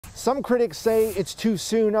Some critics say it's too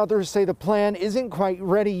soon. Others say the plan isn't quite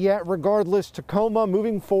ready yet. Regardless, Tacoma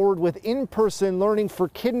moving forward with in-person learning for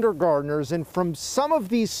kindergartners. And from some of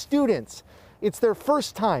these students, it's their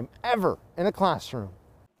first time ever in a classroom.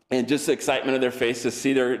 And just the excitement of their face to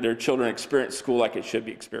see their children experience school like it should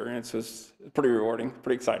be experienced was pretty rewarding,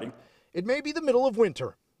 pretty exciting. It may be the middle of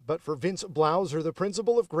winter, but for Vince Blauser, the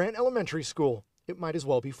principal of Grant Elementary School, it might as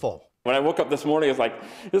well be fall. When I woke up this morning, it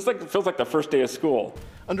feels like the first day of school.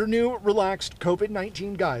 Under new relaxed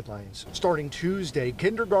COVID-19 guidelines, starting Tuesday,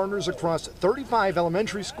 kindergartners across 35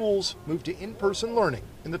 elementary schools moved to in-person learning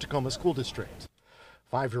in the Tacoma School District.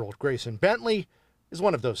 5-year-old Kelcey Bentley is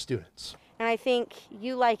one of those students. And I think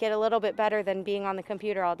you like it a little bit better than being on the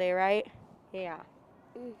computer all day, right? Yeah.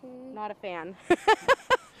 Not a fan.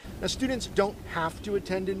 Now, students don't have to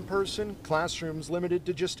attend in person. Classrooms limited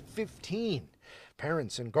to just 15.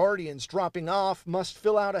 Parents and guardians dropping off must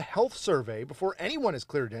fill out a health survey before anyone is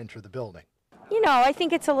cleared to enter the building. You know, I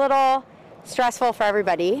think it's a little stressful for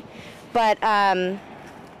everybody, but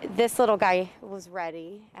this little guy was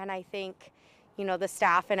ready, and I think, you know, the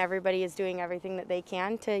staff and everybody is doing everything that they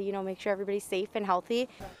can to, you know, make sure everybody's safe and healthy.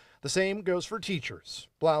 The same goes for teachers.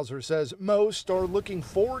 Blauser says most are looking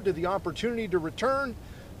forward to the opportunity to return,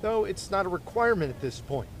 though it's not a requirement at this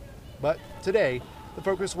point. But today, the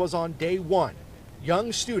focus was on day one.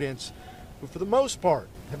 Young students who, for the most part,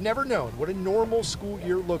 have never known what a normal school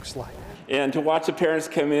year looks like. And to watch the parents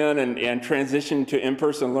come in and transition to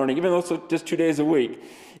in-person learning, even though it's just 2 days a week,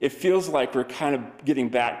 it feels like we're kind of getting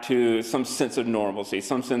back to some sense of normalcy,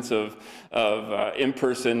 some sense of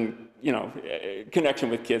in-person, you know,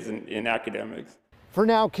 connection with kids in academics. For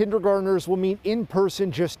now, kindergartners will meet in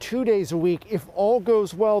person just 2 days a week. If all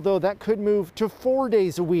goes well, though, that could move to 4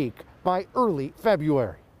 days a week by early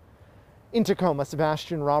February. In Tacoma,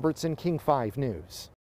 Sebastian Robertson, King 5 News.